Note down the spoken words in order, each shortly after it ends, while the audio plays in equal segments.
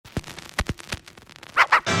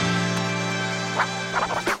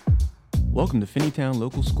Welcome to Finneytown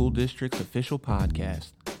Local School District's official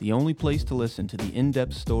podcast, the only place to listen to the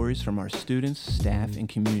in-depth stories from our students, staff, and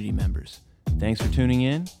community members. Thanks for tuning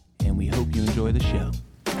in, and we hope you enjoy the show.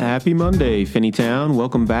 Happy Monday, Finneytown.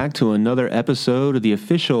 Welcome back to another episode of the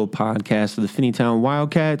official podcast of the Finneytown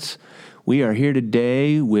Wildcats. We are here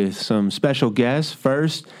today with some special guests.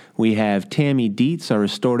 First, we have Tammy Dietz, our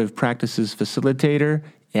Restorative Practices Facilitator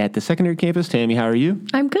at the secondary campus. Tammy, how are you?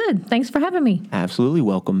 I'm good. Thanks for having me. Absolutely.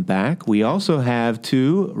 Welcome back. We also have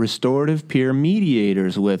two restorative peer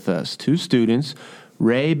mediators with us, two students.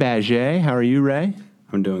 Ray Baggett. How are you, Ray?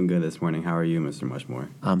 I'm doing good this morning. How are you, Mr. Mushmore?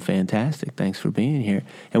 I'm fantastic. Thanks for being here.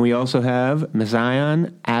 And we also have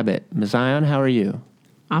Mzxyion Abbott. Mzxyion, how are you?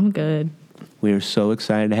 I'm good. We are so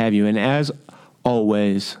excited to have you. And as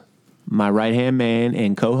always, my right-hand man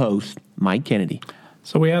and co-host, Mike Kennedy.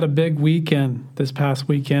 So we had a big weekend this past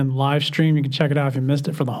weekend, live stream. You can check it out if you missed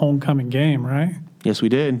it for the homecoming game, right? Yes, we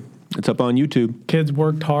did. It's up on YouTube. Kids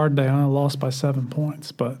worked hard. They only lost by 7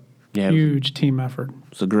 points, but huge team effort.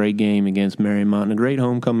 It's a great game against Marymount and a great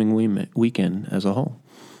homecoming weekend as a whole.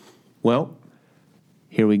 Well,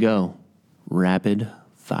 here we go. Rapid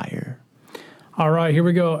fire. All right, here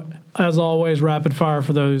we go. As always, rapid fire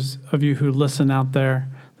for those of you who listen out there.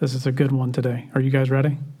 This is a good one today. Are you guys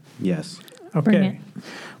ready? Yes. Okay.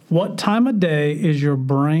 What time of day is your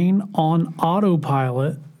brain on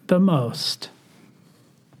autopilot the most?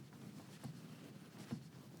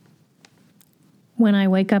 When I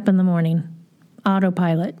wake up in the morning,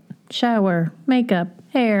 autopilot, shower, makeup,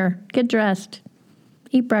 hair, get dressed,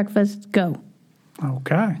 eat breakfast, go.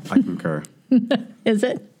 Okay. I concur. Is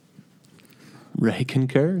it? Ray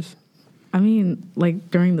concurs. I mean,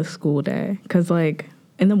 like during the school day, because like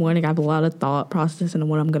in the morning I have a lot of thought process into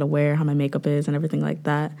what I'm going to wear, how my makeup is and everything like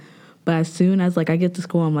that. But as soon as like I get to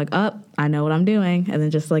school, I'm like, I know what I'm doing. And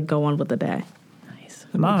then just like go on with the day. Nice.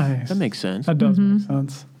 That makes sense. That does make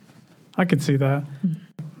sense. I could see that.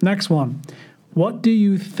 Next one. What do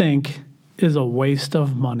you think is a waste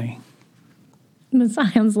of money?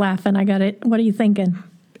 Mzxyion's laughing. I got it. What are you thinking?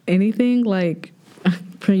 Anything like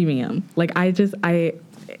premium. Like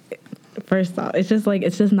first off, it's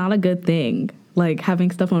just not a good thing. Like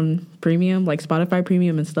having stuff on premium, like Spotify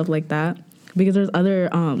premium and stuff like that, because there's other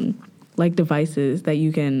like devices that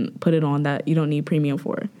you can put it on that you don't need premium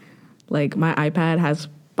for. Like my iPad has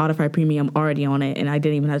Spotify premium already on it, and I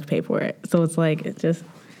didn't even have to pay for it. So it's like it's just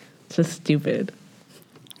stupid.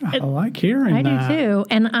 I like hearing that. I do too.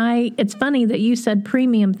 And it's funny that you said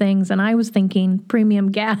premium things, and I was thinking premium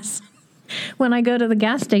gas. When I go to the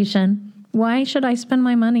gas station, why should I spend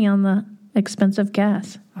my money on the expensive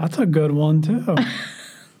gas? That's a good one, too.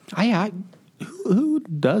 Who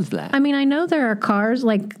does that? I mean, I know there are cars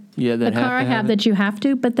like the car I have that you have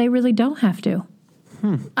to, but they really don't have to.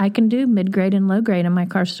 I can do mid-grade and low-grade, and my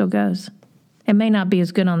car still goes. It may not be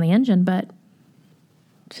as good on the engine, but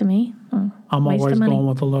to me, I'm always going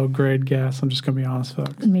with the low-grade gas. I'm just going to be honest,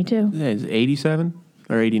 folks. Me too. Is it 87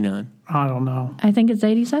 or 89? I don't know. I think it's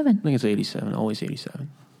 87. I think it's 87. Always 87.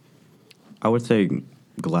 I would say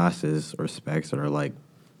glasses or specs that are like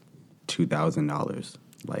 $2,000.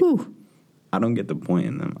 Like, Ooh. I don't get the point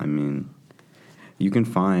in them. I mean, you can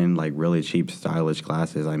find like really cheap, stylish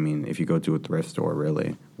glasses. I mean, if you go to a thrift store,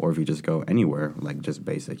 really, or if you just go anywhere, like just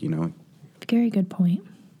basic, you know. Very good point.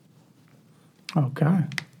 Okay.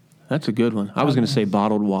 That's a good one. I was going to say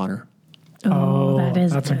bottled water. Oh,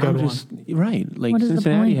 that's a good one. Right. Like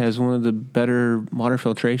Cincinnati has one of the better water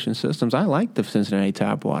filtration systems. I like the Cincinnati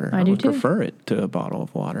tap water. I do would too. prefer it to a bottle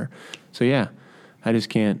of water. So, yeah, I just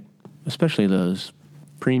can't, especially those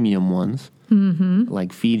premium ones,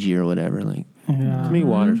 like Fiji or whatever. Like, to me,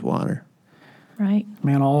 water's water. Right.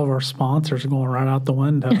 Man, all of our sponsors are going right out the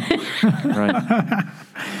window. Right.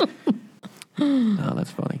 Oh,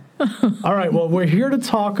 that's funny. All right, well, we're here to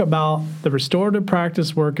talk about the restorative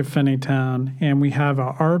practice work at Finneytown, and we have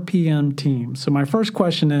our RPM team. So my first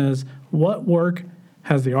question is, what work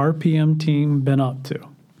has the RPM team been up to?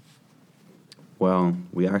 Well,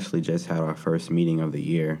 we actually just had our first meeting of the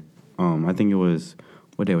year. I think it was,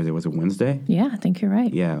 what day was it? Was it Wednesday? Yeah, I think you're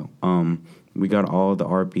right. Yeah. We got all the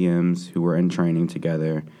RPMs who were in training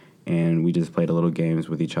together, and we just played a little games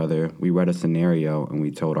with each other. We read a scenario, and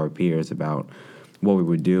we told our peers about what we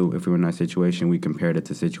would do if we were in that situation. We compared it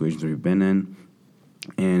to situations we've been in,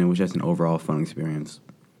 and it was just an overall fun experience.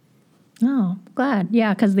 Oh, glad.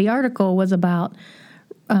 Yeah, because the article was about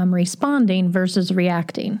responding versus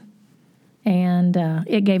reacting. And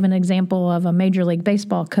it gave an example of a Major League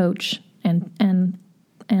Baseball coach and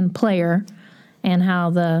player, and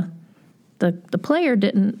how the player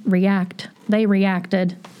didn't react. They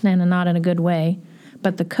reacted, and not in a good way,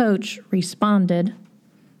 but the coach responded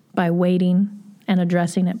by waiting and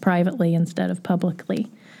addressing it privately instead of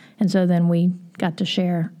publicly. And so then we got to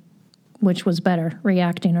share which was better,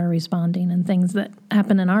 reacting or responding, and things that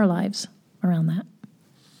happen in our lives around that.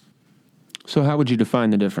 So how would you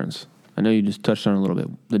define the difference? I know you just touched on it a little bit,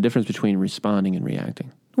 the difference between responding and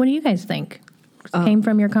reacting. What do you guys think? Came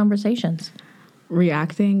from your conversations.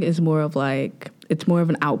 Reacting is more of like, it's more of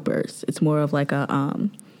an outburst. It's more of like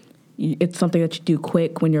it's something that you do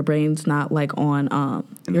quick when your brain's not like on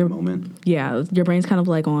in the moment. Yeah, your brain's kind of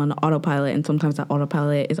like on autopilot, and sometimes that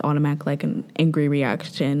autopilot is automatic, like an angry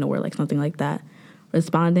reaction or like something like that.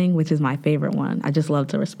 Responding, which is my favorite one, I just love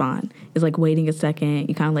to respond. It's like waiting a second,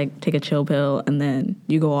 you kind of like take a chill pill, and then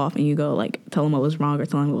you go off and you go like tell them what was wrong or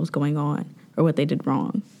tell them what was going on or what they did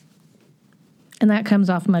wrong. And that comes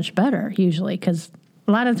off much better usually, because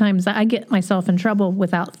a lot of times I get myself in trouble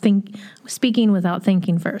speaking without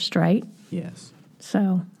thinking first, right? Yes.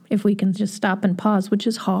 So if we can just stop and pause, which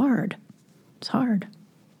is hard. It's hard.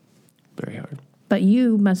 Very hard. But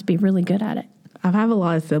you must be really good at it. I have a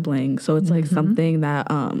lot of siblings, so it's like something that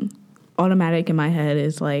automatic in my head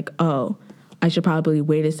is like, oh, I should probably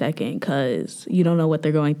wait a second because you don't know what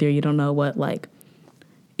they're going through. You don't know what, like,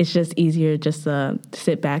 it's just easier just to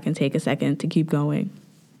sit back and take a second to keep going.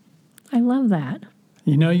 I love that.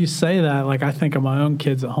 You know, you say that, like I think of my own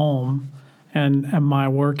kids at home and my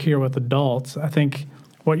work here with adults. I think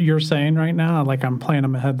what you're saying right now, like I'm playing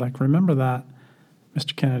in my head, like, remember that,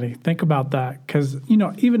 Mr. Kennedy. Think about that. Because, you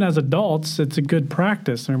know, even as adults, it's a good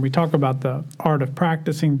practice. I mean, we talk about the art of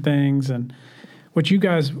practicing things, and what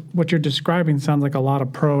you're describing sounds like a lot of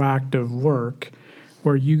proactive work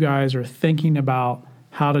where you guys are thinking about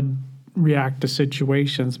how to react to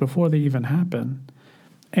situations before they even happen.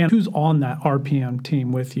 And who's on that RPM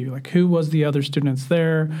team with you? Like, who was the other students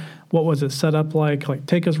there? What was it set up like? Like,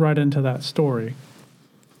 take us right into that story.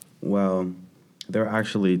 Well, there are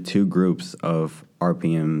actually two groups of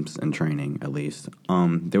RPMs and training, at least.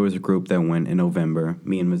 There was a group that went in November.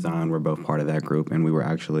 Me and Mzxyion were both part of that group, and we were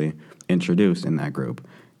actually introduced in that group.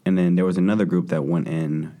 And then there was another group that went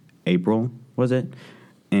in April, was it?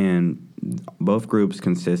 And both groups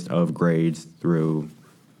consist of grades through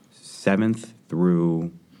 7th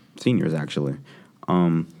through seniors, actually.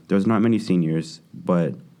 There's not many seniors,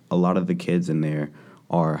 but a lot of the kids in there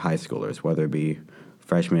are high schoolers, whether it be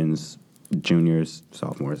freshmen, juniors,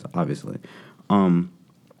 sophomores, obviously.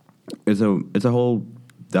 It's a whole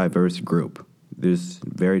diverse group. There's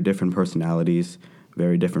very different personalities,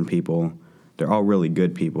 very different people. They're all really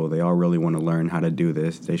good people. They all really want to learn how to do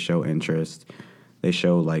this. They show interest. They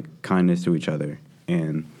show, like, kindness to each other.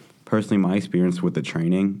 And personally, my experience with the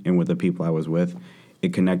training and with the people I was with,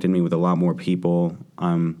 it connected me with a lot more people.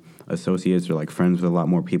 Associates or, like, friends with a lot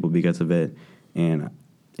more people because of it. And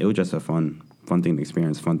it was just a fun thing to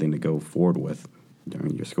experience, fun thing to go forward with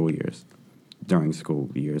during school years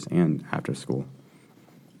and after school.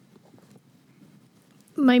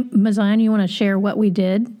 Mzxyion, you want to share what we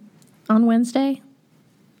did on Wednesday?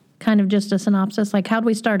 Kind of just a synopsis. Like, how'd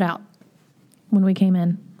we start out when we came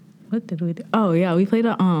in? What did we do? Oh yeah, we played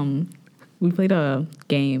a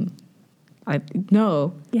game.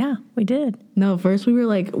 Yeah, we did. No, first we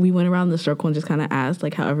went around the circle and just kind of asked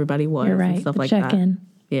like how everybody was. You're right. And stuff like check that. In.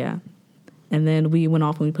 Yeah, and then we went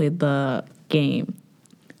off and we played the game,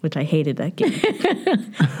 which I hated that game.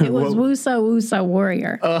 It was Wusa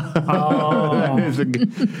Warrior.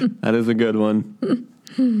 That is a good one.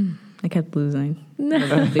 I kept losing.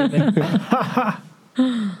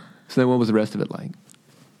 So then what was the rest of it like?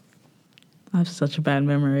 I have such a bad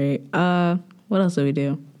memory. What else did we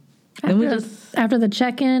do? After the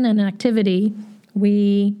check-in and activity,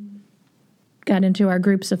 we got into our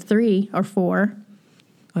groups of 3 or 4.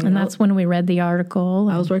 And that's when we read the article.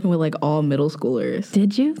 I was working with like all middle schoolers.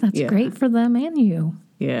 Did you? That's great for them and you.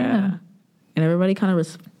 Yeah. And everybody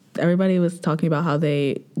was talking about how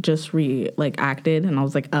they just acted, and I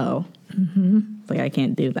was like, oh. Like, I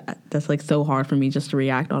can't do that. That's like so hard for me just to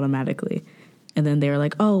react automatically. And then they were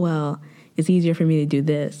like, oh, well, it's easier for me to do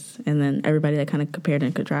this. And then everybody that kind of compared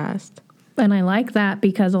and contrast. And I like that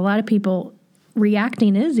because a lot of people,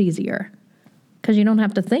 reacting is easier because you don't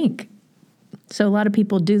have to think. So a lot of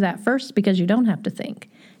people do that first because you don't have to think.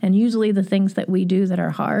 And usually the things that we do that are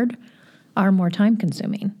hard are more time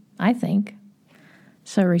consuming, I think.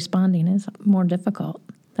 So responding is more difficult.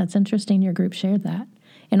 That's interesting your group shared that.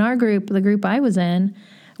 In our group, the group I was in,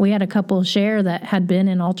 we had a couple share that had been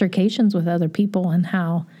in altercations with other people and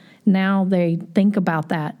how now they think about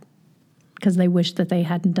that because they wish that they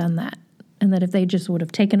hadn't done that. And that if they just would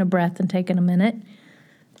have taken a breath and taken a minute,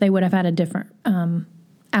 they would have had a different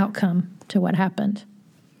outcome to what happened.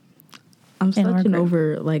 I'm such an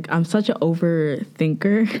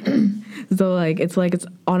overthinker. So it's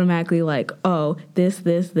automatically like, oh, this,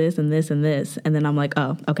 and this, and this. And then I'm like,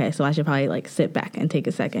 oh, okay, so I should probably like sit back and take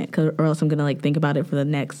a second, or else I'm going to like think about it for the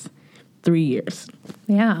next 3 years.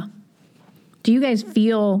 Yeah. Do you guys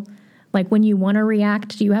feel like when you want to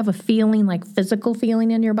react, do you have a feeling, like physical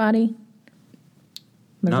feeling in your body?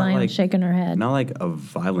 Mzxyion's shaking her head. Not like a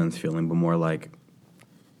violence feeling, but more like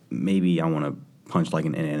maybe I want to punch like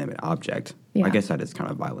an inanimate object. Yeah. I guess that is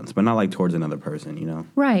kind of violence, but not like towards another person, you know?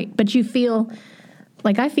 Right. But you feel,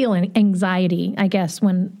 like I feel an anxiety, I guess,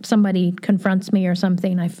 when somebody confronts me or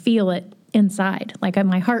something. I feel it inside. Like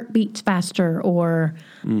my heart beats faster, or,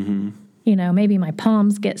 you know, maybe my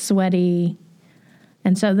palms get sweaty.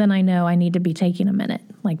 And so then I know I need to be taking a minute.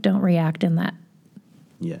 Like, don't react in that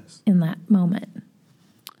moment.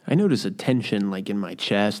 I notice a tension like in my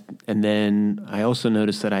chest, and then I also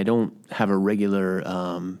notice that I don't have a regular,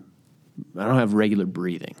 regular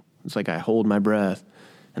breathing. It's like I hold my breath,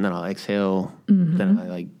 and then I'll exhale. Then I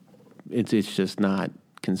like, it's just not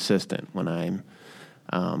consistent when I'm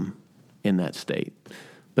in that state.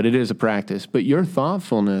 But it is a practice. But your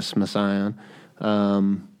thoughtfulness, Mzxyion,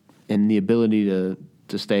 and the ability to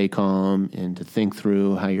stay calm and to think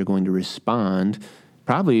through how you're going to respond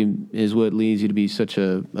probably is what leads you to be such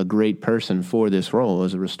a great person for this role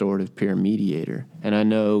as a restorative peer mediator. And I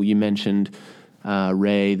know you mentioned,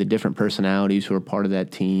 Ray, the different personalities who are part of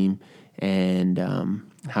that team, and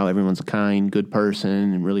how everyone's a kind, good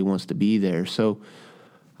person and really wants to be there. So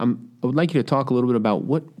I would like you to talk a little bit about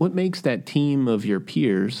what makes that team of your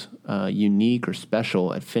peers unique or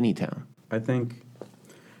special at Finneytown. I think,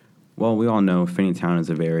 well, we all know Finneytown is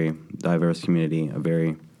a very diverse community, a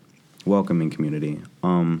very welcoming community.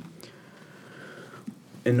 In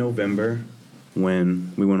November,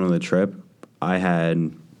 when we went on the trip, I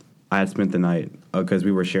had spent the night, because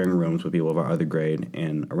we were sharing rooms with people of our other grade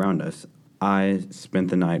and around us. I spent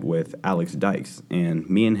the night with Alex Dykes, and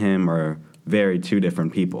me and him are very two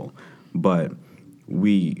different people, but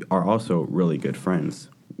we are also really good friends.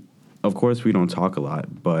 Of course, we don't talk a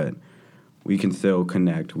lot, but we can still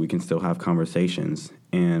connect. We can still have conversations,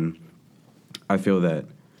 and I feel that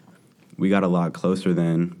we got a lot closer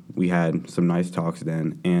then. We had some nice talks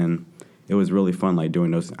then, and it was really fun, like,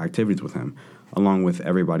 doing those activities with him, along with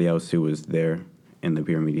everybody else who was there in the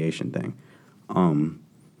peer mediation thing.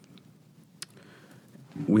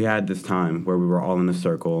 We had this time where we were all in a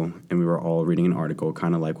circle, and we were all reading an article,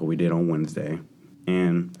 kind of like what we did on Wednesday,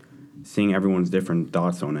 and seeing everyone's different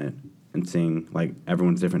thoughts on it, and seeing, like,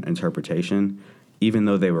 everyone's different interpretation, even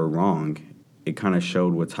though they were wrong, it kind of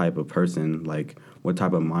showed what type of person, like, what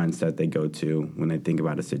type of mindset they go to when they think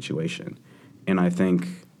about a situation. And I think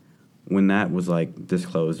when that was, like,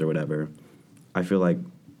 disclosed or whatever, I feel like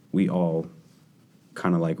we all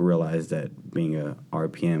kind of, like, realized that being a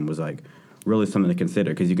RPM was, like, really something to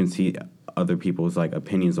consider, because you can see other people's, like,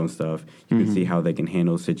 opinions on stuff. You can see how they can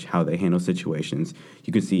handle situations.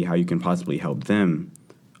 You can see how you can possibly help them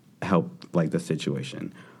help, like, the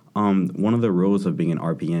situation. One of the rules of being an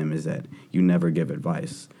RPM is that you never give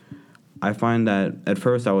advice. I find that at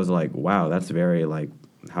first I was like, wow, that's very, like,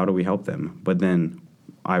 how do we help them? But then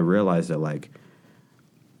I realized that, like,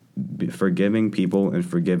 forgiving people and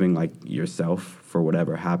forgiving, like, yourself for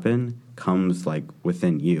whatever happened comes, like,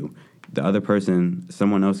 within you. The other person,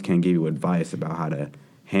 someone else can give you advice about how to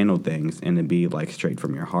handle things and it be, like, straight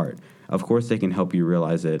from your heart. Of course they can help you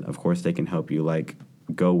realize it. Of course they can help you, like,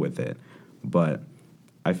 go with it. But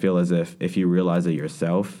I feel as if you realize it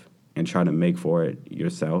yourself and try to make for it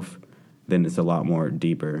yourself, then it's a lot more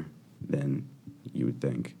deeper than you would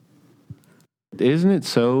think. Isn't it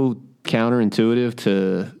so counterintuitive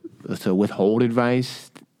to withhold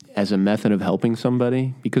advice as a method of helping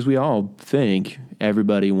somebody? Because we all think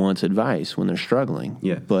everybody wants advice when they're struggling.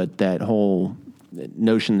 Yeah. But that whole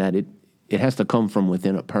notion that it has to come from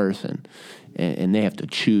within a person, and they have to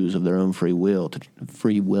choose of their own free will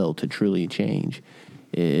to truly change,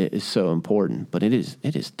 is so important. But it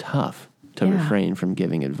is tough to refrain from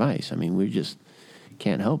giving advice. I mean, we just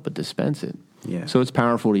can't help but dispense it. Yeah. So it's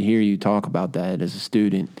powerful to hear you talk about that as a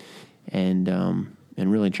student, and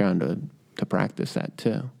really trying to practice that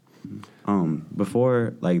too.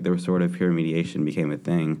 Before, like, the restorative peer mediation became a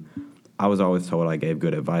thing, I was always told I gave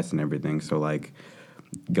good advice and everything. So, like,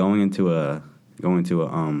 going into a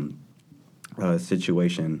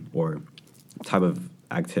situation or type of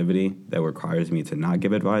activity that requires me to not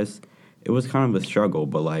give advice, it was kind of a struggle.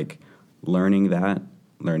 But, like, learning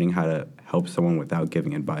how to help someone without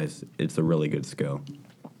giving advice, it's a really good skill.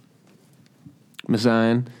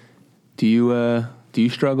 Mzxyion, do you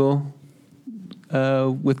struggle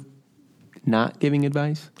with not giving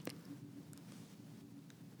advice?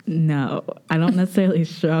 No, I don't necessarily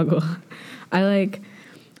struggle. I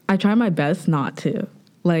try my best not to,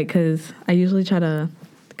 because I usually try to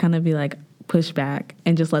kind of be push back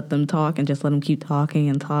and just let them talk and just let them keep talking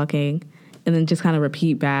and talking, and then just kind of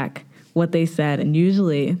repeat back what they said. And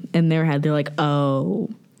usually in their head, they're like, oh,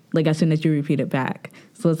 as soon as you repeat it back.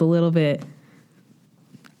 So it's a little bit,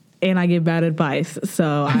 and I give bad advice.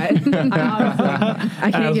 So I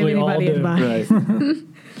can't give anybody advice. Right.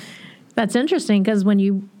 That's interesting because when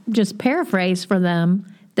you just paraphrase for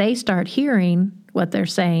them, they start hearing what they're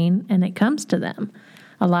saying and it comes to them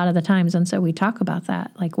a lot of the times. And so we talk about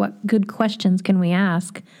that. What good questions can we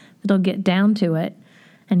ask that'll get down to it?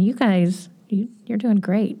 And you guys, you're doing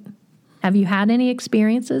great. Have you had any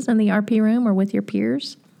experiences in the RP room or with your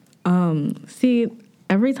peers? See,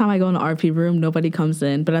 every time I go in the RP room, nobody comes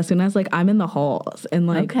in. But as soon as I'm in the halls and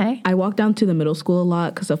Okay. I walk down to the middle school a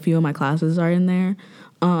lot because a few of my classes are in there.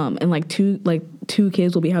 And two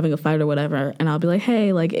kids will be having a fight or whatever, and I'll be like,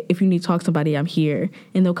 hey, if you need to talk to somebody, I'm here.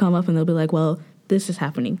 And they'll come up and they'll be like, well, this is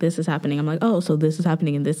happening. I'm like, oh, so this is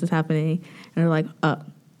happening and this is happening. And they're like,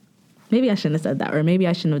 maybe I shouldn't have said that, or maybe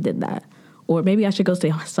I shouldn't have did that, or maybe I should go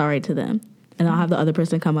say sorry to them. And I'll have the other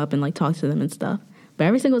person come up and talk to them and stuff. But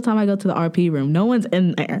every single time I go to the RP room, no one's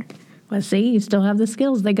in there. Well, see, you still have the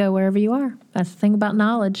skills. They go wherever you are. That's the thing about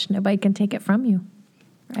knowledge. Nobody can take it from you.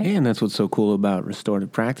 Right? And that's what's so cool about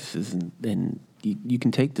restorative practices. And you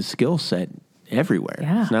can take the skill set everywhere.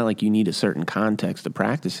 Yeah. It's not like you need a certain context to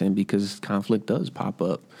practice in, because conflict does pop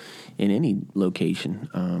up in any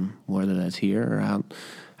location, whether that's here or out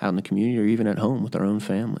in the community or even at home with our own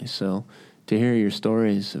families. So to hear your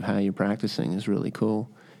stories of how you're practicing is really cool.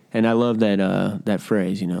 And I love that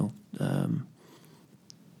phrase,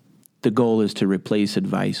 the goal is to replace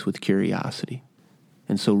advice with curiosity.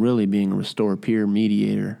 And so really being a restore peer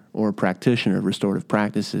mediator or a practitioner of restorative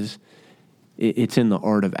practices, it's in the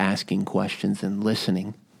art of asking questions and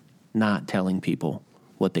listening, not telling people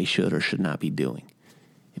what they should or should not be doing.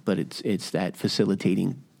 But it's that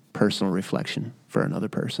facilitating personal reflection for another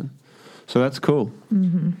person. So that's cool.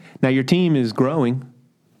 Mm-hmm. Now your team is growing.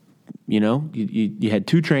 You had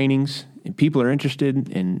 2 trainings, and people are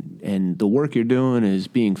interested, and the work you're doing is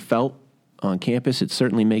being felt on campus. It's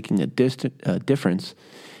certainly making a difference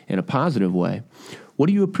in a positive way. What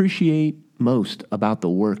do you appreciate most about the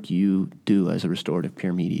work you do as a restorative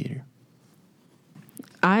peer mediator?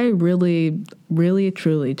 I really, really,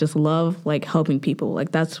 truly just love helping people.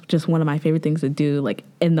 That's just one of my favorite things to do,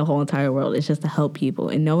 in the whole entire world, is just to help people.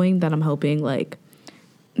 And knowing that I'm helping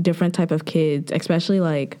different type of kids,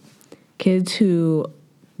 especially kids who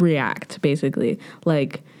react, basically.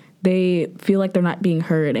 They feel like they're not being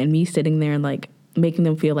heard, and me sitting there and making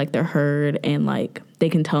them feel like they're heard and they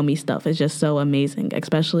can tell me stuff is just so amazing,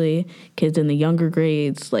 especially kids in the younger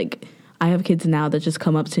grades. I have kids now that just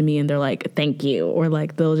come up to me and they're like, thank you, or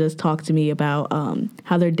they'll just talk to me about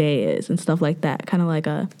how their day is and stuff like that. Kind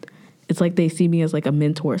of it's like they see me as a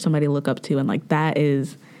mentor, somebody to look up to, and that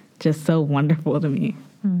is just so wonderful to me.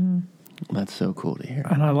 Mm-hmm. That's so cool to hear.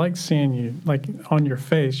 And I like seeing you, on your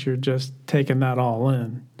face, you're just taking that all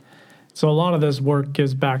in. So a lot of this work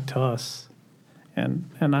gives back to us, and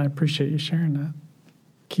I appreciate you sharing that.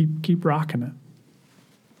 Keep rocking it.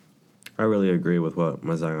 I really agree with what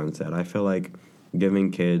Mzxyion said. I feel like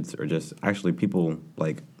giving kids, or just actually people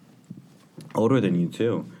older than you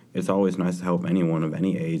too, it's always nice to help anyone of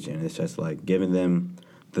any age, and it's just giving them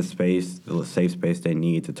the space, the safe space they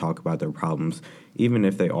need to talk about their problems, even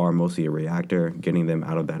if they are mostly a reactor, getting them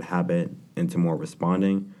out of that habit into more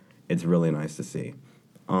responding. It's really nice to see.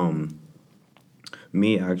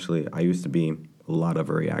 Me, actually, I used to be a lot of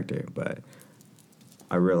a reactor, but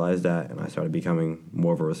I realized that, and I started becoming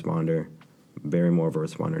more of a responder, very more of a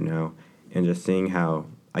responder now, and just seeing how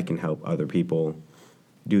I can help other people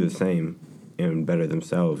do the same and better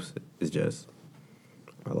themselves is just,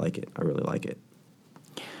 I like it. I really like it.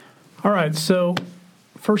 All right, so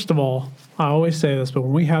first of all, I always say this, but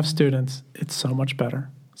when we have students, it's so much better.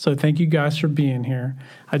 So thank you guys for being here.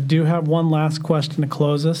 I do have one last question to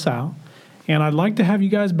close us out, and I'd like to have you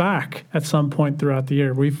guys back at some point throughout the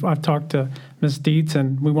year. I've talked to Ms. Dietz,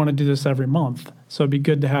 and we want to do this every month. So it'd be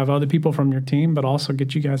good to have other people from your team, but also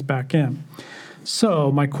get you guys back in.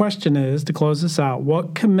 So my question is, to close this out,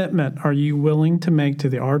 what commitment are you willing to make to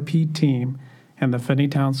the RP team and the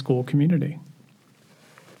Finneytown school community?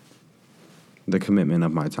 The commitment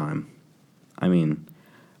of my time. I mean,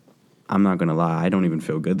 I'm not going to lie, I don't even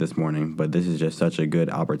feel good this morning, but this is just such a good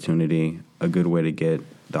opportunity, a good way to get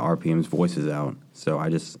the RPM's voices out. So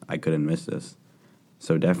I couldn't miss this.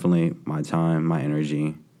 So definitely my time, my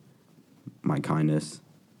energy, my kindness.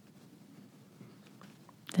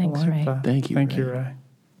 Thanks, Ray. That. Thank you, Thank Ray. you, Ray.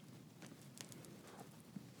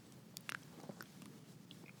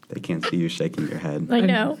 can't see you shaking your head. I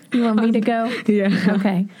know. You want me to go? Yeah.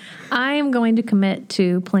 Okay. I am going to commit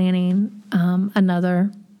to planning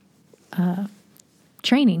another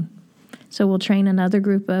training. So we'll train another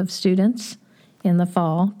group of students in the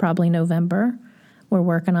fall, probably November. We're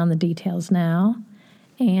working on the details now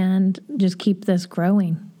and just keep this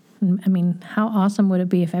growing. I mean, how awesome would it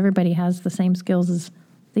be if everybody has the same skills as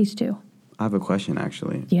these two? I have a question,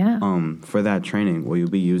 actually. Yeah. For that training, will you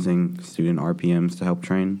be using student RPMs to help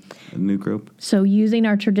train a new group? So using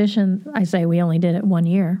our tradition, I say we only did it 1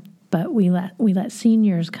 year, but we let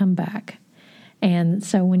seniors come back. And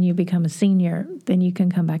so when you become a senior, then you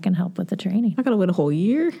can come back and help with the training. I gotta wait a whole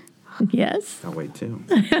year. Yes. I'll wait too.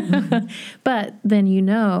 But then you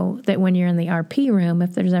know that when you're in the RP room,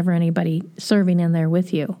 if there's ever anybody serving in there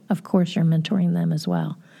with you, of course you're mentoring them as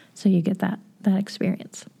well. So you get that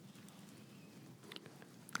experience.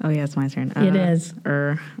 Oh yeah, it's my turn. It is.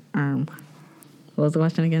 What was the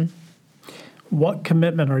question again? What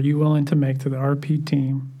commitment are you willing to make to the RP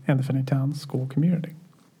team and the Finneytown school community?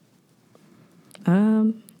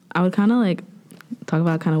 I would kind of like talk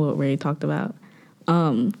about kind of what Ray talked about.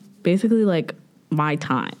 Basically like my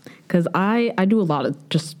time, because I do a lot of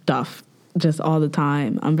just stuff just all the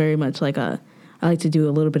time. I'm very much like I like to do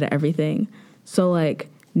a little bit of everything. So like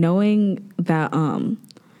knowing that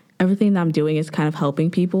everything that I'm doing is kind of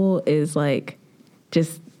helping people is like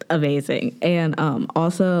just amazing. And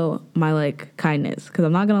also my like kindness, because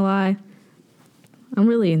I'm not gonna lie, I'm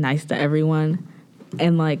really nice to everyone.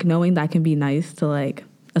 And like knowing that I can be nice to like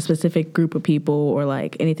a specific group of people or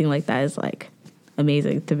like anything like that is like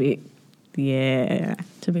amazing to be. Yeah.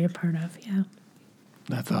 To be a part of, yeah.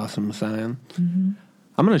 That's awesome, Mzxyion. Mm-hmm.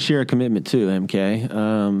 I'm going to share a commitment too,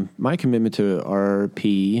 MK. My commitment to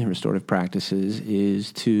RP, Restorative Practices,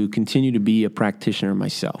 is to continue to be a practitioner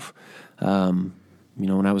myself. When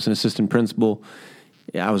I was an assistant principal,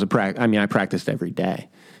 I practiced every day.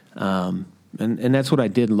 And that's what I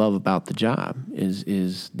did love about the job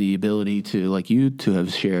is the ability to, like you two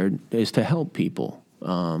have shared, is to help people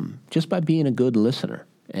just by being a good listener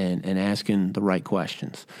and asking the right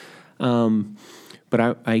questions.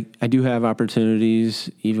 But I do have opportunities,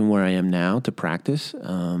 even where I am now, to practice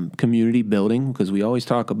community building, because we always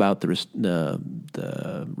talk about the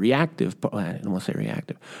reactive, I don't want to say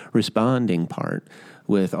reactive, responding part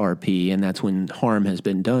with RP, and that's when harm has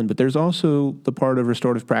been done. But there's also the part of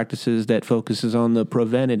restorative practices that focuses on the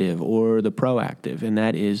preventative or the proactive, and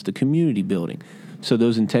that is the community building. So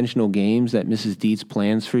those intentional games that Mrs. Dietz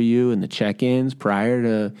plans for you and the check-ins prior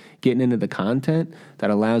to getting into the content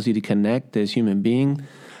that allows you to connect as human being,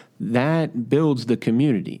 that builds the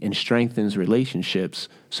community and strengthens relationships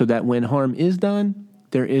so that when harm is done,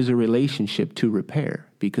 there is a relationship to repair.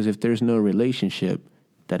 Because if there's no relationship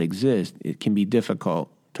that exists, it can be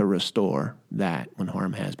difficult to restore that when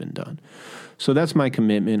harm has been done. So that's my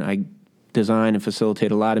commitment. I design and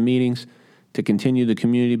facilitate a lot of meetings to continue the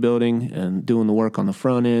community building and doing the work on the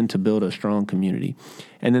front end to build a strong community.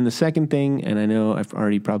 And then the second thing, and I know I've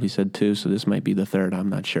already probably said two, so this might be the third, I'm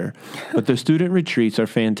not sure, but the student retreats are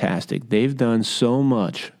fantastic. They've done so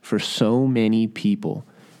much for so many people.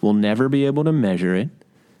 We'll never be able to measure it,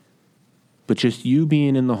 but just you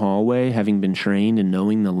being in the hallway, having been trained and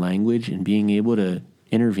knowing the language and being able to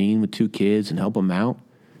intervene with two kids and help them out,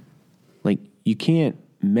 like you can't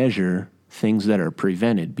measure things that are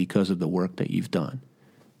prevented because of the work that you've done.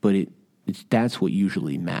 But that's what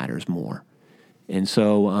usually matters more. And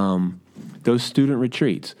so those student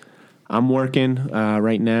retreats, I'm working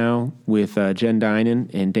right now with Jen Dinan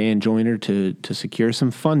and Dan Joyner to secure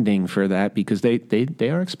some funding for that, because they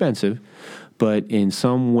are expensive, but in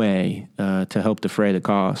some way to help defray the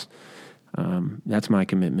cost. That's my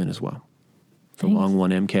commitment as well. The long one,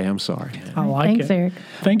 MK. I'm sorry. I like Thanks, it. Eric.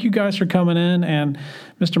 Thank you guys for coming in. And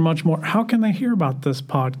Mr. Muchmore, how can they hear about this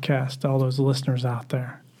podcast, all those listeners out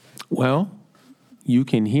there? Well, you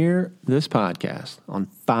can hear this podcast on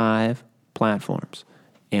 5 platforms: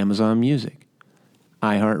 Amazon Music,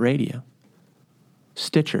 iHeartRadio,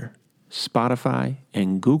 Stitcher, Spotify,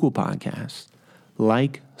 and Google Podcasts.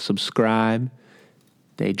 Like, subscribe.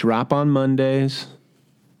 They drop on Mondays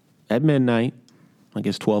at midnight. I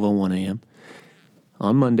guess 12:01 a.m.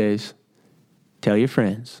 on Mondays. Tell your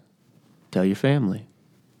friends. Tell your family.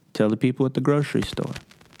 Tell the people at the grocery store,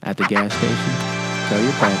 at the gas station. Tell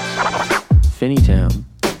your pets. Finneytown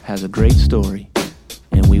has a great story,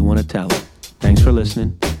 and we want to tell it. Thanks for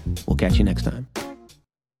listening. We'll catch you next time.